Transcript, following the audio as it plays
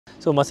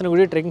So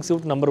Masinagudi trekking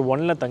suit number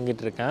 1ல்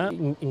தங்கிட்டு இருக்கேன்.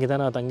 இங்கே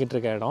தான் நான் தங்கிட்டு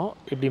இருக்க இடம்.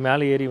 இப்படி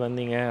மேலே ஏறி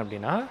வந்தீங்க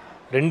அப்படின்னா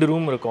 2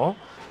 ரூம் இருக்கும்.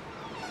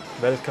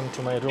 Welcome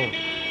to my room.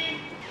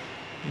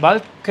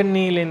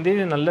 பால்கனிலேருந்து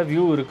நல்ல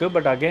வியூ இருக்குது.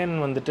 பட் அகெயின்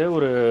வந்துட்டு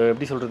ஒரு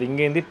எப்படி சொல்கிறது,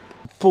 இங்கேருந்து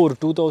இப்போது ஒரு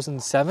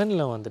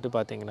 2007 வந்துட்டு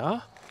பார்த்தீங்கன்னா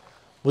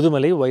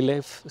Mudumalai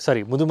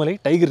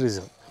tiger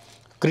reserve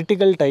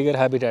critical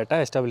tiger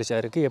ஹேபிட்டேட்டாக establish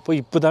ஆகிருக்கு.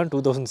 இப்போ தான்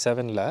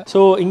 2007. ஸோ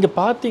இங்கே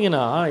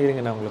பார்த்தீங்கன்னா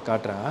இருங்க நான் உங்களுக்கு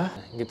காட்டுறேன்.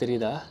 இங்கே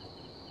தெரியுதா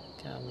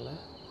கேமில்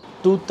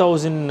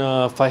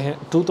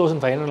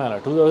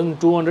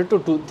 2200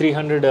 to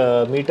 300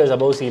 meters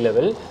above sea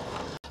level.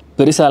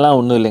 பெருசாலாம்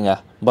ஒன்றும் இல்லைங்க.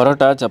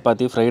 பரோட்டா,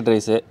 சப்பாத்தி, ஃப்ரைட்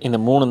ரைஸு இந்த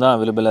 3 தான்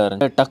அவைலபிளாக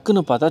இருக்குது.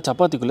 டக்குன்னு பார்த்தா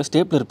சப்பாத்திக்குள்ளே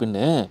ஸ்டேப்லர்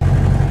பின்னு.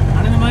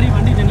 அந்த மாதிரி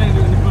வண்டி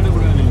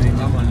நிப்பாட்டக்கூடாது இல்லை.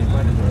 ஆமாம்,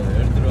 நிப்பாட்டக்கூடாது.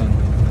 எடுத்துருவாங்க,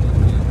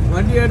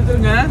 வண்டி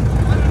எடுத்துருங்க.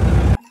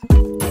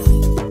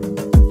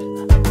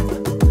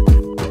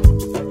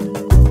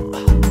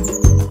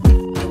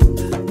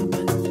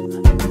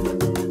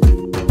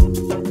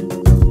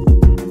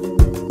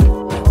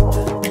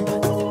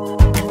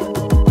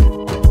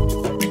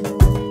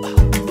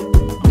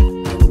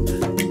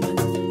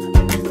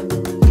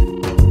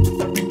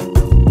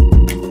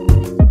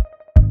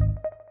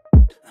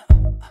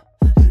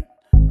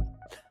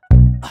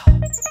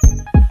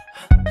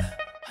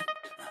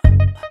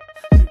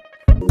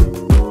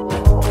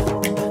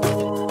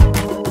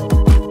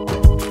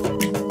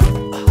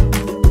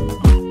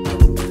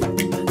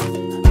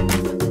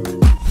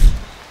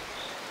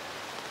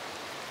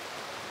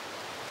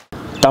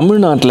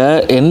 தமிழ்நாட்டில்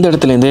எந்த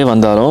இடத்துலேருந்தே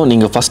வந்தாலும்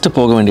நீங்கள் ஃபஸ்ட்டு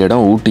போக வேண்டிய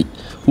இடம் ஊட்டி.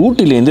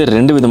 ஊட்டிலேருந்து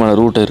 2 விதமான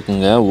ரூட்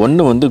இருக்குங்க.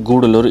 ஒன்று வந்து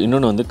கூடலூர்,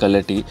 இன்னொன்று வந்து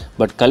கல்லட்டி.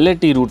 பட்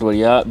கல்லட்டி ரூட்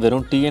வழியாக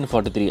வெறும்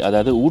TN43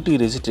 அதாவது ஊட்டி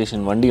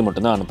ரெஜிஸ்ட்ரேஷன் வண்டியை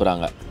மட்டும்தான்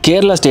அனுப்புகிறாங்க.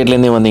 கேரளா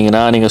ஸ்டேட்லேருந்தே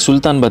வந்தீங்கன்னா நீங்கள்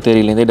சுல்தான்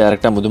பத்தேரியிலேருந்தே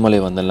டேரெக்டாக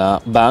முதுமலை வந்துடலாம்.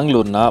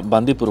 பெங்களூர்னா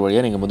பந்திப்பூர்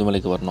வழியாக நீங்கள்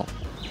முதுமலைக்கு வரணும்.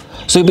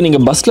 ஸோ இப்போ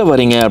நீங்கள் பஸ்ஸில்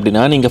வரீங்க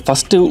அப்படின்னா நீங்கள்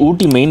ஃபஸ்ட்டு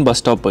ஊட்டி மெயின்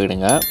பஸ் ஸ்டாப்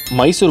போயிடுங்க.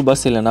 மைசூர்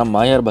பஸ் இல்லைனா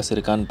மாயார் பஸ்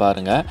இருக்கான்னு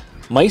பாருங்கள்.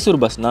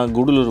 மைசூர் பஸ்னால்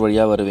கூடலூர்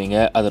வழியாக வருவீங்க,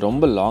 அது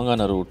ரொம்ப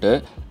லாங்கான ரூட்டு.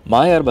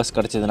 மாயார் பஸ்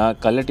கிடச்சதுன்னா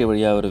கல்லட்டி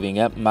வழியாக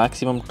வருவீங்க,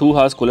 மேக்ஸிமம் 2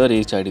 ஹவர்ஸ்க்குள்ளே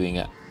ரீச்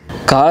ஆகிடுவீங்க.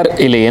 கார்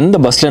இல்லை எந்த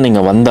பஸ்ஸில்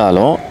நீங்கள்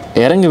வந்தாலும்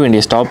இறங்க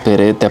வேண்டிய ஸ்டாப்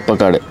பேர்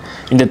தெப்பக்காடு.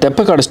 இந்த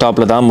தெப்பக்காடு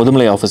ஸ்டாப்பில் தான்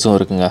முதுமலை ஆஃபீஸும்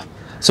இருக்குங்க.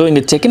 ஸோ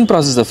இங்கே செக்இன்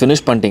ப்ராசஸை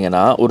ஃபினிஷ்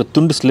பண்ணிட்டீங்கன்னா ஒரு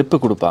துண்டு ஸ்லிப்பு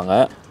கொடுப்பாங்க.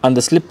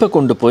 அந்த ஸ்லிப்பை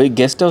கொண்டு போய்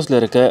கெஸ்ட் ஹவுஸில்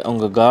இருக்க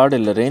உங்கள் கார்டு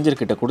இல்லை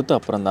ரேஞ்சர்கிட்ட கொடுத்து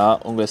அப்புறம் தான்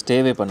உங்களை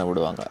ஸ்டேவே பண்ண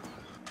விடுவாங்க.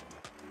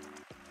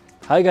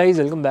 Hi guys,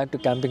 welcome back to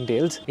camping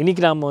tales.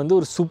 இன்றைக்கி நாம் வந்து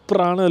ஒரு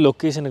சூப்பரான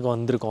லொக்கேஷனுக்கு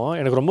வந்திருக்கோம்.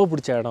 எனக்கு ரொம்ப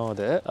பிடிச்ச இடம்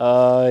அது.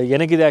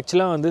 எனக்கு இது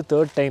ஆக்சுவலாக வந்து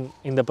 3rd டைம்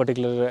இந்த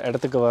பர்டிகுலர்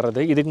இடத்துக்கு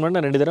வர்றது. இதுக்கு முன்னாடி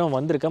நான் 2 தடவை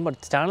வந்திருக்கேன். பட்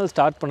சேனல்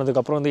ஸ்டார்ட்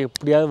பண்ணதுக்கப்புறம் வந்து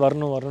எப்படியாவது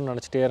வரணும்னு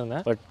நினச்சிட்டே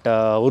இருந்தேன். பட்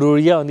ஒரு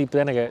வழியாக வந்து இப்போ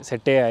தான் எனக்கு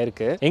செட்டே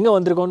ஆயிருக்கு. எங்கே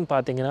வந்திருக்கோம்னு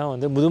பார்த்தீங்கன்னா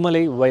வந்து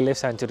முதுமலை வைல்ட்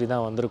லைஃப் சாங்சுரி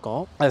தான்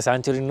வந்திருக்கோம். அது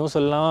சாங்சுரின்னு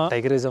சொல்லலாம்,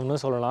 டைகரிசம்னு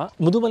சொல்லலாம்.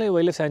 முதுமலை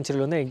வைல்ட் லைஃப்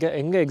சாங்சுரியில் வந்து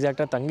எங்கே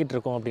எக்ஸாக்டாக தங்கிட்டு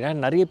இருக்கோம் அப்படின்னா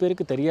நிறைய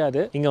பேருக்கு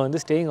தெரியாது. இங்கே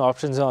வந்து ஸ்டேயிங்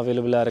ஆப்ஷன்ஸும்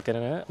அவைலபிளாக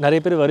இருக்குன்னு.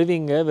 நிறைய பேர்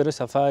வருவீங்க வெறும்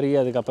சஃபாரி,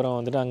 அதுக்கப்புறம்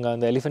வந்துட்டு அங்கே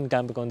அந்த எலிஃபென்ட்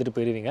கேம்புக்கு வந்துட்டு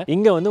போயிருவீங்க.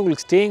 இங்கே வந்து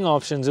உங்களுக்கு ஸ்டேயிங்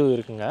ஆப்ஷன்ஸும்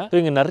இருக்குங்க. ஸோ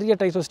இங்கே நிறைய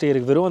டைப்ஸ் ஆஃப் ஸ்டே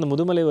இருக்குது. வெறும் அந்த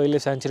முதுமலை வைல்ட்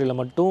லைஃப் சாங்சுரியில்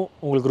மட்டும்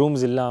உங்களுக்கு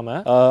ரூம்ஸ்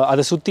இல்லாமல்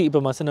அதை சுற்றி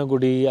இப்போ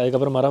மசனகுடி,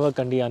 அதுக்கப்புறம்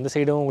மரவக்கண்டி அந்த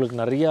சைடும் உங்களுக்கு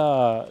நிறையா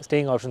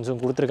ஸ்டேயிங்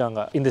ஆப்ஷன்ஸும்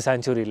கொடுத்துருக்காங்க இந்த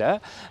சாங்சுரியில்.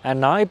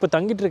 அண்ட் நான் இப்போ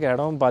தங்கிட்டு இருக்க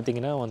இடம்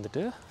பார்த்தீங்கன்னா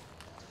வந்துட்டு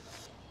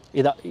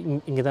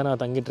இங்கே தான்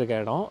நான் தங்கிட்டு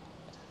இருக்க இடம்.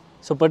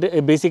 ஸோ பட்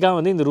பேசிக்காக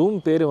வந்து இந்த ரூம்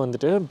பேர்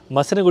வந்துட்டு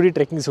மசனகுடி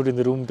ட்ரெக்கிங் சூட்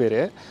இந்த ரூம் பேர்.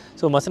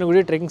 So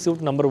Masinagudi trekking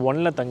suit number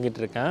 1ல் தங்கிட்டு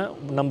இருக்கேன்.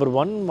 நம்பர்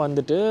 1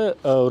 வந்துட்டு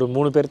ஒரு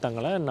 3 பேர்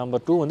தங்கலாம்.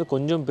 நம்பர் 2 வந்து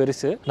கொஞ்சம்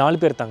பெருசு,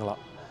 4 பேர்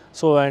தங்கலாம்.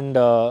 So and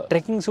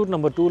trekking suit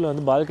number 2ல்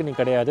வந்து பால்கனி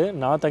கிடையாது.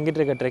 நான்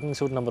தங்கிட்டு இருக்க ட்ரெக்கிங்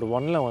சூட் நம்பர்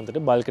 1ல்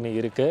வந்துட்டு பால்கனி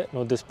இருக்குது.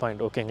 நோட் திஸ்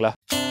பாயிண்ட், ஓகேங்களா?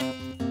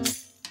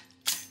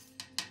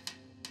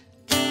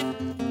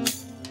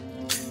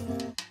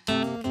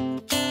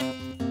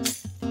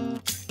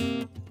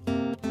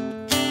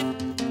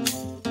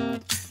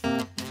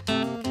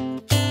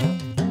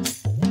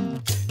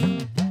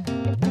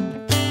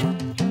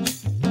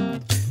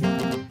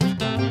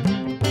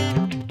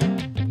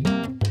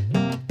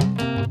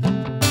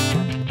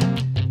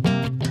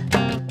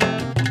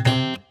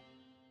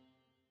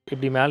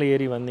 இப்படி மேலே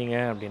ஏறி வந்தீங்க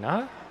அப்படின்னா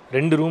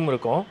 2 ரூம்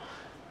இருக்கும்.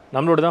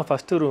 நம்மளோட தான்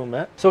ஃபஸ்ட்டு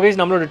ரூமு. ஸோ கைஸ்,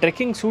 நம்மளோட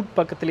ட்ரெக்கிங் சூட்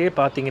பக்கத்துலேயே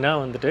பார்த்தீங்கன்னா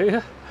வந்துட்டு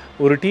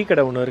ஒரு டீ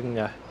கடை ஒன்று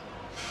இருக்குங்க.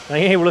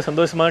 நான் ஏன் இவ்வளோ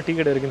சந்தோஷமாக டீ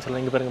கடை இருக்குன்னு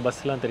சொல்லலாம், இங்கே பாருங்கள்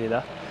பஸ்லாம் தெரியுதா?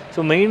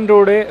 ஸோ மெயின்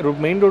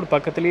ரோடு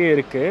பக்கத்துலேயே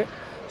இருக்குது.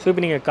 ஸோ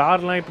இப்போ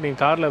நீங்கள்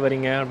காரில்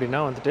வரீங்க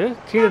அப்படின்னா வந்துட்டு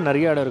கீழே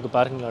நிறைய இடம் இருக்குது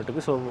பார்க்கிங்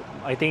லாட்டுக்கு. ஸோ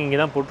ஐ திங்க்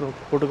இங்கே தான்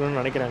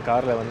போட்டுக்கணும்னு நினைக்கிறேன்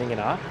காரில்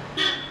வந்தீங்கன்னா.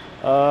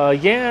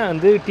 ஏன்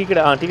வந்து டீ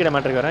கடை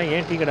மேட்டருக்கு வரேன்,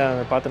 ஏன் டீ கடை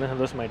பார்த்தோன்னே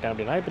சந்தோஷமாயிட்டேன்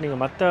அப்படின்னா, இப்போ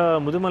நீங்கள் மற்ற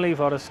முதுமலை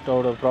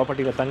ஃபாரஸ்ட்டோட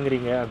ப்ராப்பர்ட்டியில்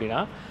தங்குறீங்க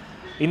அப்படின்னா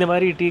இந்த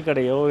மாதிரி டீ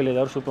கடையோ இல்லை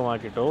ஏதாவது சூப்பர்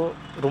மார்க்கெட்டோ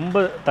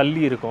ரொம்ப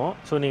தள்ளி இருக்கும்.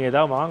 ஸோ நீங்கள்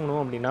எதாவது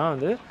வாங்கணும் அப்படின்னா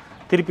வந்து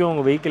திருப்பியும்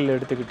உங்கள் வெஹிக்கிளில்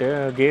எடுத்துக்கிட்டு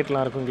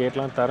கேட்லாம் இருக்கும்,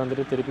 கேட்லாம்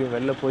திறந்துட்டு திருப்பியும்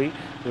வெளில போய்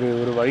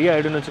ஒரு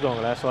வழியாகிடுன்னு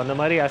வச்சுக்கோங்களேன். ஸோ அந்த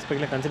மாதிரி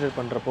ஆஸ்பெக்டில் கன்சிடர்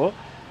பண்ணுறப்போ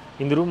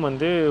இந்த ரூம்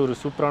வந்து ஒரு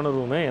சூப்பரான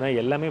ரூமு. ஏன்னா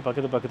எல்லாமே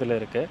பக்கத்தில்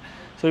இருக்குது.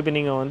 ஸோ இப்போ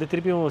நீங்கள் வந்து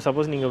திருப்பியும்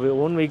சப்போஸ் நீங்கள்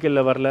ஓன்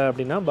வெஹிக்கிளில் வரல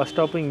அப்படின்னா பஸ்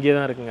ஸ்டாப்பும் இங்கே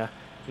தான் இருக்குங்க,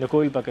 இந்த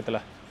கோவில் பக்கத்தில்.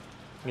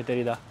 இங்கே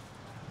தெரியுதா?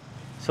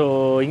 ஸோ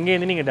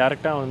இங்கேருந்து நீங்கள்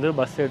டேரெக்டாக வந்து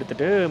பஸ்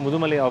எடுத்துகிட்டு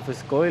முதுமலை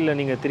ஆஃபீஸ்க்கோ இல்லை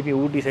நீங்கள் திருப்பி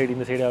ஊட்டி சைடு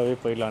இந்த சைடாகவே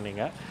போயிடலாம்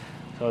நீங்கள்.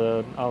 ஸோ அது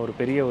நான் ஒரு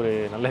பெரிய ஒரு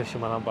நல்ல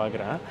விஷயமாக தான்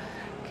பார்க்குறேன்.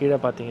 கீழே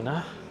பார்த்தீங்கன்னா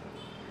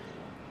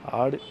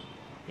ஆடு.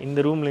 இந்த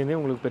ரூம்லேருந்தே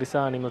உங்களுக்கு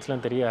பெருசாக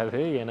அனிமல்ஸ்லாம் தெரியாது,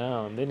 ஏன்னா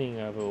வந்து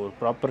நீங்கள் ஒரு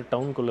ப்ராப்பர்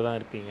டவுனுக்குள்ளே தான்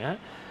இருப்பீங்க.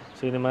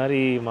 ஸோ இது மாதிரி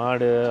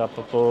மாடு,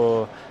 அப்பப்போ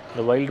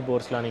இந்த வைல்டு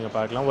போர்ஸ்லாம் நீங்கள்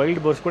பார்க்கலாம்.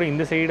 வைல்டு போர்ஸ் கூட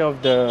இந்த சைடு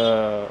ஆஃப் த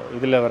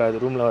இதில் வராது,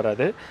 ரூமில்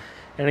வராது.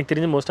 எனக்கு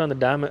தெரிஞ்சு மோஸ்ட்டாக அந்த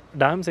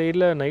டேம்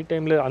சைடில் நைட்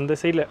டைமில் அந்த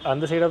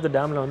சைடு ஆஃப் த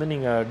டேமில் வந்து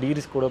நீங்கள்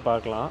டீர்ஸ் கூட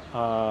பார்க்கலாம்.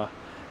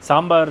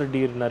 சாம்பார்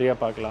டீர் நிறையா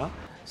பார்க்கலாம்.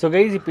 ஸோ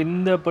கைஸ், இப்போ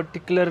இந்த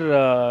பர்டிகுலர்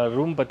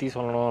ரூம் பற்றி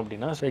சொல்லணும்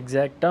அப்படின்னா, ஸோ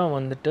எக்ஸாக்டாக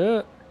வந்துட்டு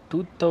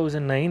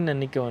 2009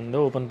 அன்றைக்கி வந்து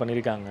ஓப்பன்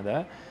பண்ணியிருக்காங்க. அதை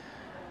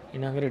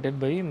inaugurated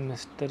by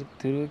mister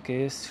Thiru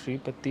KS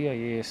Sripathi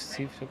IAS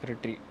chief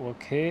secretary.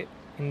 Okay,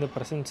 in the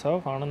presence of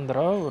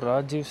Anand Rao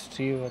Rajiv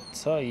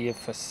Srivatsa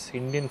EFS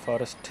Indian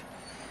forest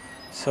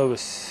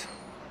service.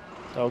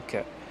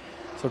 Okay,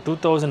 so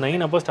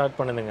 2009 அப்போ ஸ்டார்ட்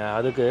பண்ணுதுங்க.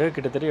 அதுக்கு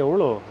கிட்டத்தட்ட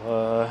எவ்வளோ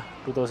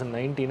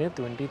 2019,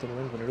 20,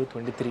 21, 22,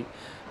 23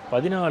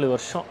 14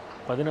 வருஷம்,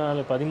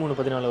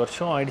 14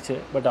 வருஷம் ஆயிடுச்சு.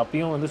 பட்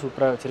அப்பயும் வந்து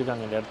சூப்பராக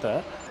வச்சுருக்காங்க இந்த இடத்த.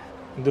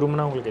 இந்த ரூம்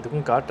நான் உங்களுக்கு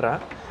எதுக்கும்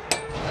காட்டுறேன்.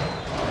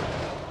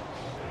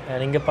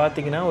 நீங்கள்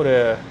பார்த்தீங்கன்னா ஒரு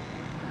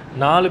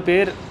 4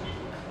 பேர்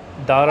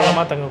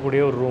தாராளமாக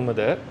தங்கக்கூடிய ஒரு ரூம்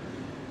இது.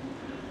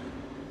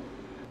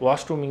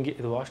 வாஷ்ரூம் இங்கே,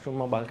 இது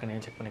வாஷ்ரூமாக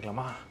பால்கனியாக செக்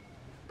பண்ணிக்கலாமா?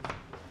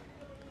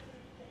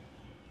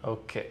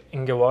 ஓகே,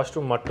 இங்கே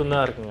வாஷ்ரூம்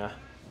மட்டும்தான் இருக்குங்க.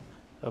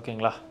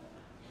 ஓகேங்களா,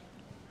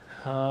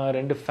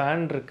 2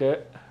 ஃபேன் இருக்குது.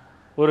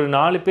 ஒரு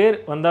 4 பேர்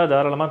வந்தால்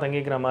தாராளமாக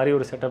தங்கிக்கிற மாதிரி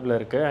ஒரு செட்டப்பில்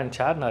இருக்குது. அண்ட்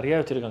சேர் நிறையா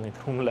வச்சுருக்காங்க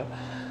இந்த ரூமில்.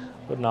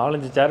 ஒரு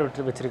 4-5 சேர்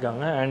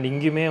வச்சுருக்காங்க. அண்ட்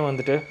இங்கேயுமே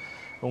வந்துட்டு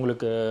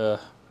உங்களுக்கு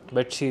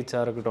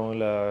பெட்ஷீட்ஸாக இருக்கட்டும்,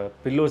 இல்லை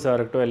பில்லோஸாக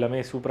இருக்கட்டும், எல்லாமே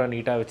சூப்பராக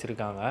நீட்டாக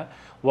வச்சுருக்காங்க.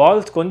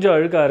 வால்ஸ் கொஞ்சம்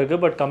அழுக்காக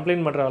இருக்குது, பட்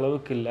கம்ப்ளைண்ட் பண்ணுற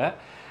அளவுக்கு இல்லை.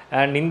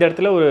 அண்ட் இந்த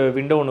இடத்துல ஒரு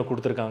விண்டோ ஒன்று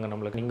கொடுத்துருக்காங்க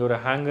நம்மளுக்கு. இங்கே ஒரு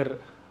ஹேங்கர்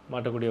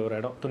மாட்டக்கூடிய ஒரு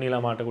இடம்,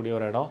 துணியெலாம் மாட்டக்கூடிய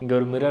ஒரு இடம். இங்கே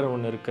ஒரு மிரர்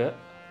ஒன்று இருக்குது.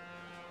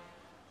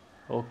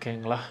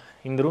 ஓகேங்களா,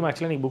 இந்த ரூம்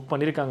ஆக்சுவலாக நீங்கள் புக்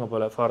பண்ணியிருக்காங்க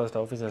போல் ஃபாரஸ்ட்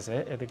ஆஃபீஸர்ஸு,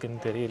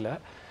 எதுக்குன்னு தெரியல.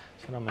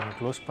 ஸோ நம்ம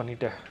க்ளோஸ்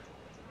பண்ணிவிட்டு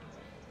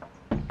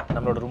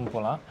நம்மளோட ரூம்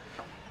போகலாம்.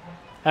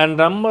 அண்ட்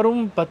நம்ம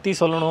ரூம் பற்றி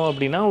சொல்லணும்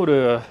அப்படின்னா,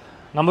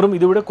 நம்ம ரூம்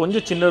இதை விட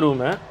கொஞ்சம் சின்ன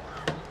room.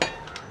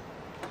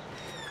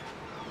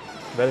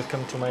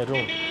 Welcome to my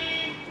room,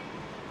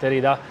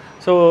 தெரியுதா?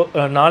 ஸோ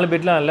 4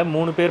 பெட்லாம் இல்லை,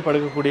 3 பேர்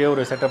படுக்கக்கூடிய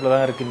ஒரு செட்டப்பில்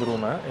தான் இருக்குது இந்த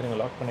ரூமை. இருங்க,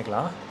 லாக்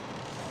பண்ணிக்கலாம்.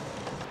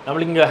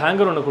 நம்மளுக்கு இங்கே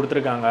ஹேங்கர் ஒன்று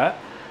கொடுத்துருக்காங்க.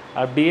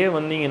 அப்படியே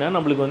வந்தீங்கன்னா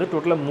நம்மளுக்கு வந்து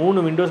டோட்டலாக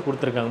 3 விண்டோஸ்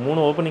கொடுத்துருக்காங்க,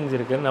 3 ஓப்பனிங்ஸ்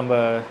இருக்குது. நம்ம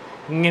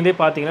இங்கேருந்தே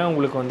பார்த்தீங்கன்னா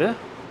உங்களுக்கு வந்து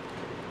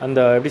அந்த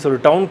எப்படி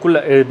சொல்கிறது,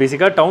 டவுனுக்குள்ளே,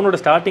 பேசிக்காக டவுனோட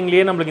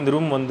ஸ்டார்டிங்லேயே நம்மளுக்கு இந்த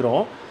ரூம்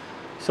வந்துடும்.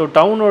 ஸோ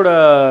டவுனோட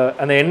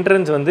அந்த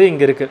என்ட்ரன்ஸ் வந்து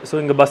இங்கே இருக்குது. ஸோ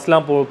இங்கே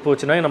பஸ்லாம்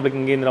போச்சுன்னா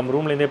நம்மளுக்கு இங்கே இந்த நம்ம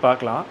ரூம்லேருந்தே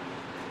பார்க்கலாம்.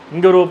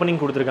 இங்கே ஒரு ஓப்பனிங்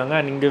கொடுத்துருக்காங்க.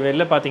 அண்ட் இங்கே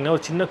வெளில பார்த்தீங்கன்னா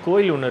ஒரு சின்ன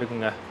கோயில் ஒன்று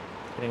இருக்குங்க.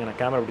 சரிங்க, நான்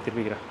கேமரா இப்படி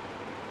திருப்பிக்கிறேன்.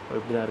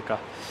 இப்படி தான் இருக்கா?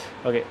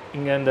 ஓகே,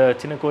 இங்கே இந்த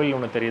சின்ன கோயில்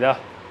ஒன்று தெரியுதா?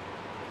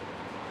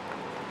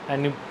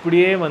 அண்ட்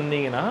இப்படியே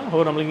வந்தீங்கன்னா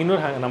நம்மளுக்கு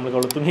இன்னொரு நம்மளுக்கு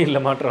அவ்வளோ துணி இல்லை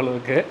மாட்டுற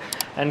அளவுக்கு.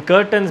 அண்ட்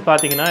கர்டன்ஸ்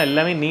பார்த்தீங்கன்னா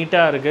எல்லாமே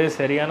நீட்டாக இருக்குது,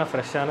 சரியான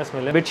ஃப்ரெஷ்ஷான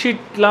ஸ்மெல்.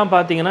 பெட்ஷீட்லாம்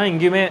பார்த்தீங்கன்னா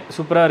இங்கேயுமே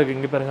சூப்பராக இருக்குது.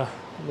 இங்கே பாருங்கள்,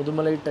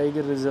 முதுமலை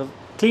டைகர் ரிசர்வ்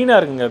க்ளீனாக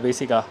இருக்குங்க.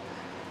 பேசிக்காக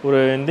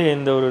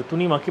இந்த ஒரு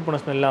துணி மக்கி போன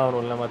ஸ்மெல்லாம்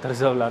வரும்ல மற்ற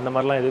ரிசர்வில், அந்த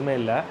மாதிரிலாம் எதுவுமே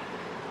இல்லை,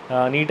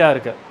 நீட்டாக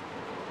இருக்குது.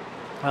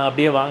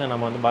 அப்படியே வாங்க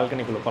நம்ம வந்து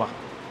பால்கனிக்குள்ளே போகலாம்.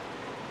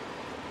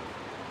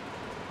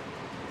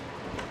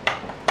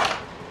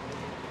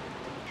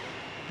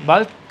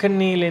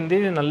 பால்கனிலேருந்தே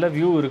நல்ல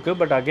வியூ இருக்குது.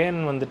 பட் அகைன்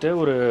வந்துட்டு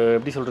ஒரு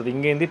எப்படி சொல்கிறது,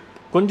 இங்கேருந்து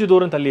கொஞ்சம்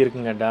தூரம் தள்ளி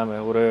இருக்குங்க டேமு.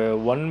 ஒரு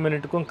 1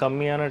 மினிட்டுக்கும்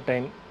கம்மியான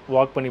டைம்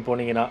வாக் பண்ணி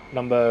போனீங்கன்னா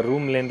நம்ம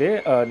ரூம்லேருந்தே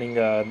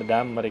நீங்கள் அந்த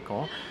டேம்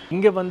வரைக்கும்.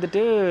 இங்கே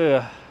வந்துட்டு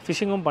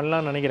ஃபிஷ்ஷிங்கும்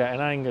பண்ணலான்னு நினைக்கிறேன்.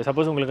 ஏன்னா இங்கே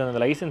சப்போஸ் உங்களுக்கு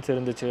அந்த லைசன்ஸ்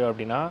இருந்துச்சு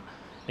அப்படின்னா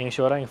நீங்கள்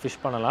ஷுவராக இங்கே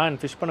ஃபிஷ் பண்ணலாம். அண்ட்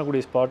ஃபிஷ்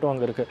பண்ணக்கூடிய ஸ்பாட்டும்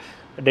அங்கே இருக்குது.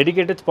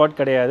 டெடிக்கேட்டட் ஸ்பாட்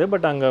கிடையாது,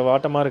 பட் அங்கே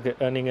வாட்டமாக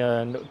இருக்குது.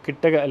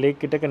 நீங்கள்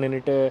லேக் கிட்டக்க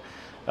நின்றுட்டு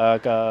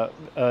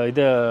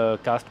இதை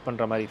காஸ்ட்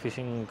பண்ணுற மாதிரி,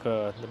 ஃபிஷ்ஷிங்க்கு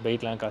இந்த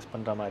பெயிட்லாம் காஸ்ட்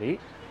பண்ணுற மாதிரி.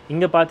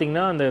 இங்கே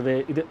பார்த்தீங்கன்னா அந்த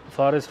இது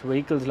ஃபாரஸ்ட்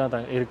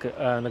வெஹிக்கிள்ஸ்லாம் இருக்குது,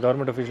 அந்த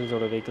கவர்மெண்ட்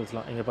அஃபீஷியல்ஸோட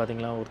வெஹிக்கிள்ஸ்லாம். இங்கே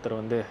பார்த்தீங்கன்னா ஒருத்தர்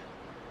வந்து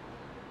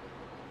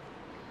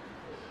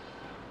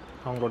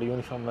அவங்களோட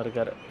யூனிஃபார்மில்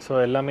இருக்கார். ஸோ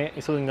எல்லாமே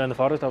இங்கே அந்த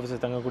ஃபாரஸ்ட்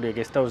ஆஃபீஸர் தங்கக்கூடிய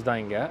கெஸ்ட் ஹவுஸ்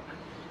தான் இங்கே.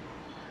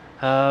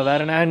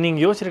 வேறு என்ன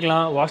நீங்கள்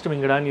யோசிச்சிருக்கலாம், வாஷ்ரூம்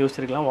இங்கடான்னு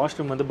யோசிச்சிருக்கலாம்.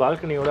 வாஷ்ரூம் வந்து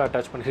பால்கனியோடு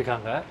அட்டாச்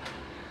பண்ணியிருக்காங்க.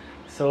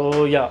 ஸோ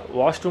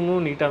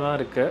வாஷ்ரூமும் நீட்டாக தான்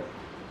இருக்குது,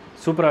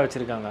 சூப்பராக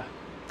வச்சுருக்காங்க.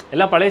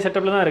 எல்லாம் பழைய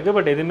செட்டப்பில் தான் இருக்குது,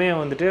 பட் எதுவுமே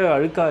வந்துட்டு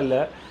அழுக்காக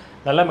இல்லை,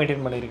 நல்லா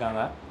மெயின்டைன்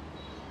பண்ணியிருக்காங்க.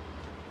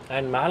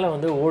 அண்ட் மேலே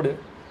வந்து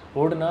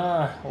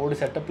ஓடு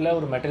செட்டப்பில்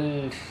ஒரு மெட்டல்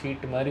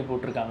ஷீட் மாதிரி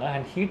போட்டிருக்காங்க.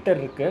 அண்ட்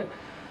ஹீட்டர் இருக்குது.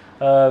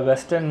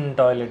 வெஸ்டர்ன்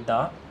டாய்லெட்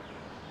தான்,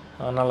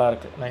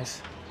 நல்லாயிருக்கு, நைஸ்.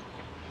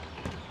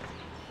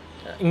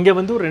 இங்கே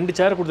வந்து ஒரு 2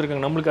 சேர்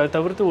கொடுத்துருக்காங்க நம்மளுக்கு, அதை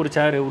தவிர்த்து ஒரு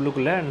சேர்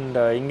உள்ளுக்குள்ளே. அண்ட்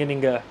இங்கே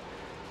நீங்கள்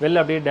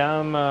வெளில அப்படியே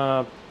டேம்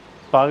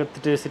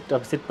பார்த்துட்டு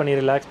சிட் பண்ணி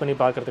ரிலாக்ஸ் பண்ணி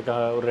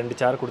பார்க்குறதுக்காக ஒரு 2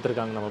 சேர்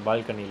கொடுத்துருக்காங்க நம்ம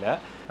பால்கனியில்.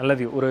 நல்ல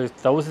வியூ. ஒரு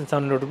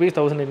 1700 rupees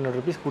 1800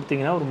 rupees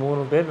கொடுத்தீங்கன்னா ஒரு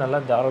 3 பேர் நல்லா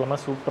தாராளமாக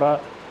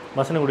சூப்பராக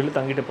மசனகுடியில்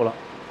தங்கிட்டு போகலாம்.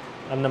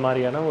 அந்த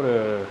மாதிரியான ஒரு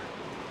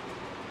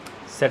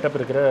செட்டப்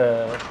இருக்கிற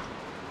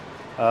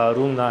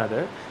ரூம் தான்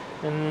இது.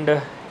 அண்டு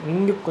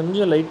இங்கே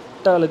கொஞ்சம்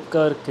லைட்டாக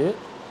அழுக்காக இருக்குது.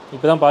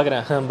 இப்போ தான்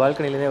பார்க்குறேன்,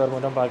 பால்கனிலேருந்தே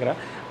வரும்போது தான் பார்க்குறேன்.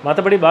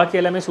 மற்றபடி பாக்கி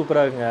எல்லாமே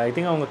சூப்பராக இருக்குங்க. ஐ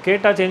திங்க் அவங்க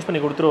கேட்டால் சேஞ்ச் பண்ணி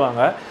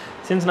கொடுத்துருவாங்க.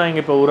 சின்ஸ் நான்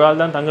இங்கே இப்போ ஒரு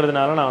ஆள் தான்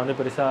தங்குறதுனால நான் வந்து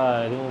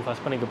பெருசாக எதுவும்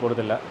ஃபஸ்ட் பண்ணிக்க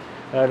போகிறதில்ல.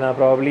 நான்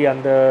ப்ராபப்ளி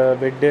அந்த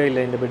பெட்டு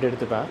இல்லை இந்த பெட்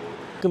எடுத்துப்பேன்.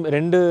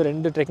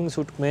 ரெண்டு ட்ரெக்கிங்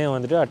சூட்டுக்குமே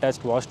வந்துட்டு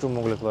அட்டாச்ட் வாஷ்ரூம்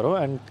உங்களுக்கு வரும்.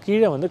 அண்ட்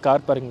கீழே வந்து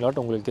கார் பார்க்கிங்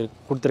லாட் உங்களுக்கு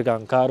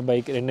கொடுத்துருக்காங்க. கார்,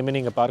 பைக் ரெண்டுமே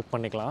நீங்கள் பார்க்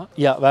பண்ணிக்கலாம்.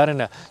 வேறு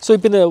என்ன. ஸோ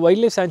இப்போ இந்த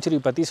வைல்ட் லைஃப் சாங்சுரி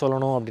பற்றி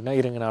சொல்லணும் அப்படின்னா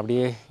இருங்க, நான்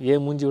அப்படியே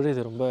ஏன் மூஞ்சி விட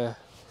இது ரொம்ப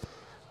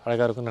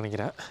அழகாக இருக்கும்னு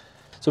நினைக்கிறேன்.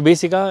 ஸோ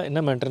பேசிக்காக என்ன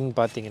மேட்டர்னு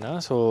பார்த்தீங்கன்னா,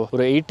 ஸோ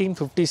ஒரு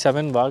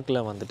 1857 வாக்கில்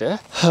வந்துட்டு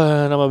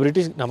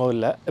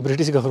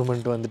பிரிட்டிஷ்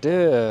கவர்மெண்ட் வந்துட்டு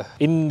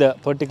இந்த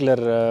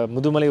பர்டிகுலர்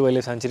முதுமலை வைல்ட்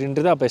லைஃப்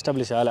சாங்சுரின்றது அப்போ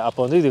எஸ்டாப்ளிஷ் ஆகலை.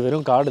 அப்போ வந்து இது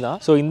வெறும் காடு தான்.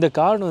 ஸோ இந்த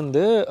காடு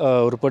வந்து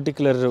ஒரு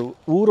பர்டிகுலர்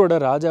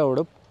ஊரோட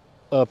ராஜாவோட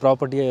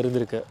ப்ராப்பர்ட்டியாக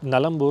இருந்திருக்கு.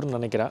 நலம்பூர்னு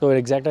நினைக்கிறேன். ஸோ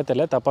எக்ஸாக்டாக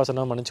தெரியல, தப்பாக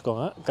சொன்னால்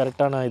மன்னிச்சுக்கோங்க.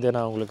 கரெக்டாக இதை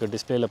நான் உங்களுக்கு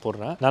டிஸ்பிளேல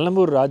போடுறேன்.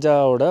 நலம்பூர்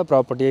ராஜாவோட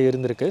ப்ராப்பர்ட்டியாக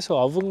இருந்திருக்கு. ஸோ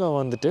அவங்க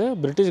வந்துட்டு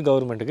பிரிட்டிஷ்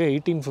கவர்மெண்ட்டுக்கு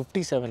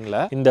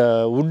 1857 இந்த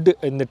வுட்டு,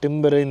 இந்த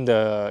டிம்பரு, இந்த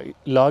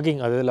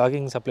லாகிங், அதாவது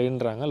லாகிங்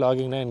சப்ளைன்றாங்க.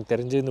 லாகிங்னா எனக்கு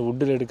தெரிஞ்சு இந்த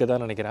வுட்டில் எடுக்க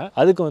தான் நினைக்கிறேன்.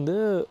 அதுக்கு வந்து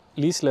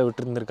லீஸில்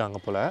விட்டுருந்துருக்காங்க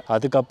போல்.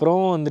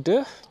 அதுக்கப்புறம் வந்துட்டு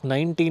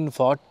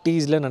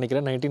 1940s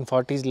நினைக்கிறேன்.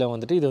 1940s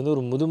வந்துட்டு இது வந்து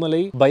ஒரு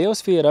முதுமலை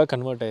பயோஸ்பியராக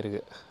கன்வெர்ட்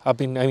ஆயிருக்கு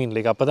அப்படின்னு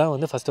லைக் அப்போ தான்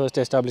வந்து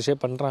ஃபஸ்ட்டு எஸ்டாப்ளிஷே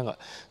பண்ணுறாங்க.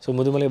 ஸோ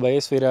முதுமலை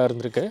பயோஸ்பியராக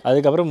இருந்திருக்கு.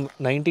 அதுக்கப்புறம்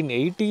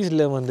 1980s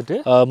வந்துட்டு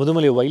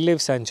Mudumalai wild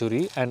life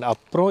sanctuary. And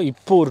அப்புறம்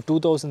இப்போ ஒரு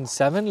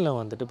 2007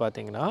 வந்துட்டு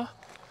பார்த்தீங்கன்னா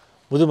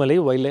Mudumalai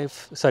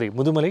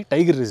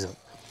tiger reserve,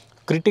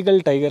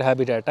 critical tiger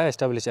ஹேபிடேட்டாக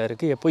establish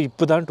ஆகிருக்கு.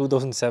 இப்போ தான்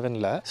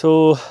 2007. ஸோ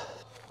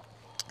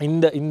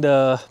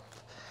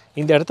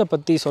இந்த இடத்த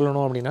பற்றி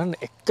சொல்லணும் அப்படின்னா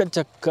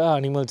எக்கச்சக்க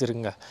அனிமல்ஸ்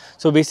இருக்குங்க.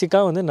 ஸோ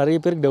பேசிக்காக வந்து நிறைய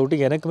பேருக்கு டவுட்டு,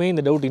 எனக்குமே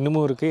இந்த டவுட்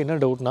இன்னமும் இருக்குது. என்ன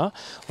டவுட்னா,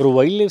 ஒரு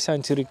வைல்ட் லைஃப்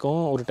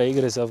சாங்சுரிக்கும் ஒரு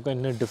டைகர் ரிசர்வுக்கும்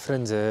என்ன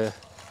டிஃப்ரென்ஸு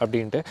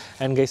அப்படின்ட்டு.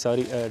 And guy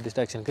sorry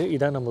டிஸ்ட்ராக்ஷனுக்கு.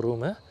 இதான் நம்ம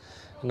ரூமு.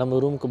 நம்ம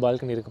ரூமுக்கு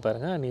பால்கனி இருக்குது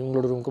பாருங்கள்.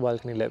 உங்களோட ரூமுக்கு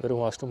பால்கனி இல்லை,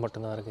 வெறும் வாஷ்ரூம்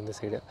மட்டும்தான் இருக்குது இந்த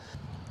சைடு.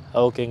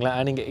 ஓகேங்களா.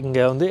 அண்ட்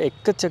இங்கே வந்து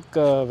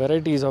எக்கச்சக்க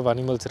வெரைட்டிஸ் ஆஃப்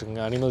அனிமல்ஸ்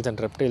இருக்குங்க. அனிமல்ஸ்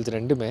அண்ட் ரெப்டைல்ஸ்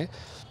ரெண்டுமே.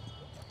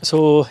 ஸோ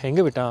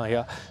எங்கே விட்டான்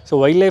so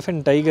wild life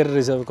and tiger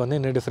ரிசர்வுக்கு வந்து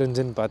என்ன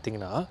டிஃப்ரென்ஸுன்னு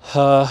பார்த்தீங்கன்னா,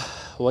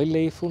 வைல்ட்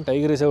லைஃபும்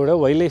டைகர் ரிசர்வோட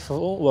வைல்ட்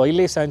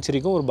லைஃப்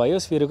சாங்சுரிக்கும் ஒரு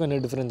பயோஸ்பியருக்கும் என்ன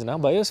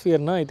டிஃப்ரென்ஸ்னால்,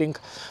 பயோஸ்பியர்னால் ஐ திங்க்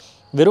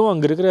வெறும்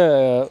அங்கே இருக்கிற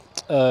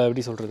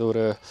எப்படி சொல்கிறது,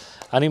 ஒரு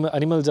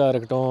அனிமல்ஸாக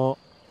இருக்கட்டும்,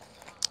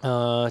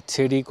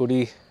 செடி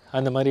கொடி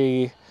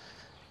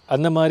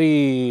அந்த மாதிரி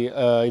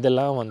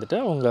இதெல்லாம் வந்துட்டு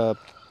அவங்க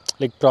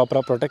லைக்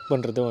ப்ராப்பராக ப்ரொடெக்ட்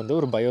பண்ணுறது வந்து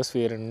ஒரு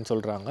பயோஸ்பியர்னு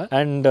சொல்கிறாங்க.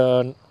 அண்ட்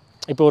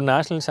இப்போ ஒரு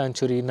நேஷ்னல்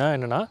சாங்சுரினா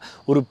என்னென்னா,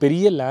 ஒரு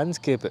பெரிய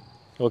லேண்ட்ஸ்கேப்பு,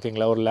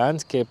 ஓகேங்களா, ஒரு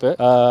லேண்ட்ஸ்கேப்பு.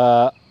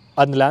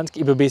 அந்த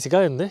லேண்ட்ஸ்கேப் இப்போ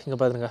பேசிக்காக இங்கே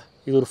பாருங்க,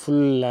 இது ஒரு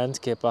ஃபுல்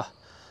லேண்ட்ஸ்கேப்பாக.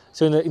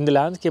 ஸோ இந்த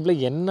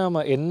லேண்ட்ஸ்கேப்பில்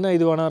என்ன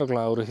இது வேணால்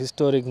இருக்கலாம், ஒரு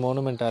ஹிஸ்டாரிக்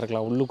மோனுமெண்ட்டாக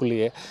இருக்கலாம்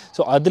உள்ளுக்குள்ளேயே.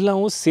 ஸோ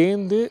அதெல்லாம்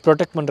சேர்ந்து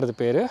ப்ரொடெக்ட் பண்ணுறது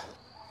பேர்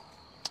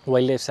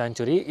வைல்ட் லைஃப்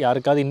சாங்சுரி.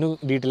 யாருக்காவது இன்னும்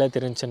டீட்டெயிலாக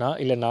தெரிஞ்சுன்னா,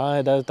 இல்லை நான்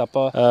ஏதாவது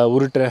தப்பாக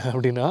உருட்டுறேன்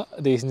அப்படின்னா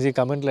தயவு செஞ்சு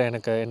கமெண்ட்டில்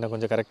என்ன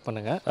கொஞ்சம் கரெக்ட்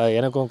பண்ணுங்கள்.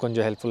 எனக்கும்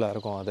கொஞ்சம் ஹெல்ப்ஃபுல்லாக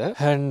இருக்கும் அது.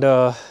 அண்ட்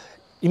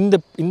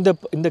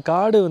இந்த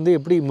காடு வந்து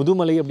எப்படி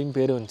முதுமலை அப்படின்னு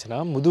பேர் வந்துச்சுன்னா,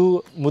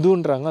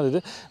 முதுன்றாங்க, அது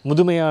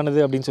முதுமையானது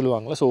அப்படின்னு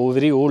சொல்லுவாங்களா. ஸோ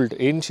வெரி ஓல்டு,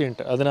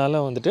 ஏன்ஷியன்ட், அதனால்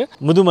வந்துட்டு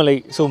முதுமலை.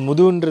 ஸோ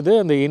முதுன்றது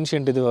அந்த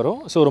ஏன்ஷியன்ட் இது வரும்.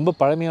 ஸோ ரொம்ப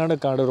பழமையான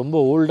காடு, ரொம்ப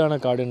ஓல்டான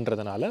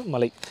காடுன்றதுனால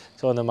மலை.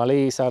 ஸோ அந்த மலை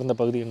சார்ந்த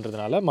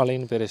பகுதின்றதுனால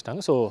மலைன்னு பேர்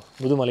வச்சிட்டாங்க. ஸோ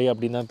முதுமலை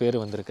அப்படின்னு தான் பேர்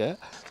வந்திருக்கு.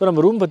 ஸோ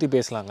நம்ம ரூம் பற்றி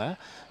பேசலாங்க.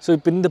 ஸோ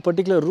இப்போ இந்த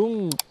பர்டிகுலர் ரூம்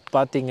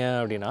பார்த்தீங்க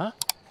அப்படின்னா,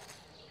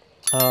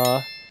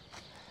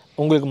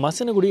 உங்களுக்கு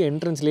மசனகுடி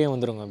என்ட்ரன்ஸ்லேயே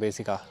வந்துடுங்க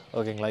பேசிக்காக.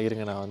 ஓகேங்களா,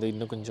 இருங்க நான் வந்து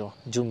இன்னும் கொஞ்சம்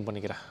ஜூம்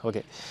பண்ணிக்கிறேன்.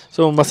 ஓகே,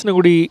 ஸோ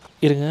மசனகுடி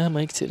இருங்க,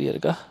 மைக் சரியாக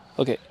இருக்கா?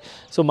 ஓகே,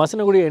 ஸோ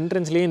மசனகுடி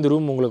என்ட்ரன்ஸ்லேயே இந்த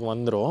ரூம் உங்களுக்கு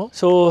வந்துடும்.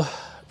 ஸோ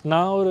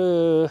நான் ஒரு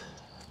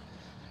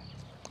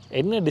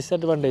என்ன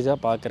டிஸ்அட்வான்டேஜாக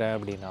பார்க்குறேன்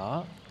அப்படின்னா,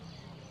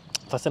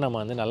 ஃபஸ்ட்டு நம்ம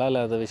வந்து நல்லா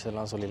இல்லாத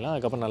விஷயம்லாம் சொல்லிடலாம்,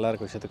 அதுக்கப்புறம் நல்லா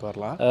இருக்க விஷயத்துக்கு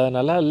வரலாம்.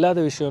 நல்லா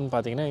இல்லாத விஷயம்னு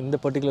பார்த்தீங்கன்னா, இந்த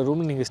பர்டிகுலர்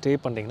ரூம் நீங்கள் ஸ்டே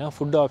பண்ணிட்டீங்கன்னா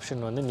ஃபுட்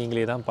ஆப்ஷன் வந்து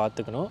நீங்களே தான்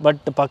பார்த்துக்கணும்.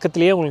 பட்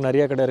பக்கத்துலேயே உங்களுக்கு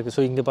நிறையா கடை இருக்குது.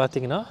 ஸோ இங்கே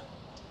பார்த்தீங்கன்னா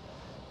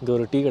இங்கே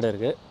ஒரு டீ கடை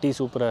இருக்குது, டீ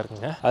சூப்பராக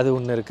இருக்குங்க, அது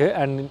ஒன்று இருக்குது.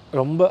 அண்ட்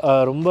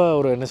ரொம்ப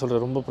ஒரு என்ன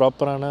சொல்கிறது, ரொம்ப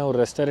ப்ராப்பரான ஒரு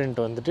ரெஸ்டாரண்ட்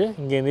வந்துட்டு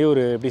இங்கேருந்தே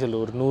ஒரு எப்படி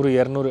சொல்கிறது, ஒரு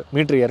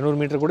 200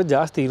 மீட்டர் கூட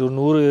ஜாஸ்தி, இது ஒரு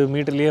 100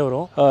 மீட்டர்லேயே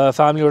வரும்.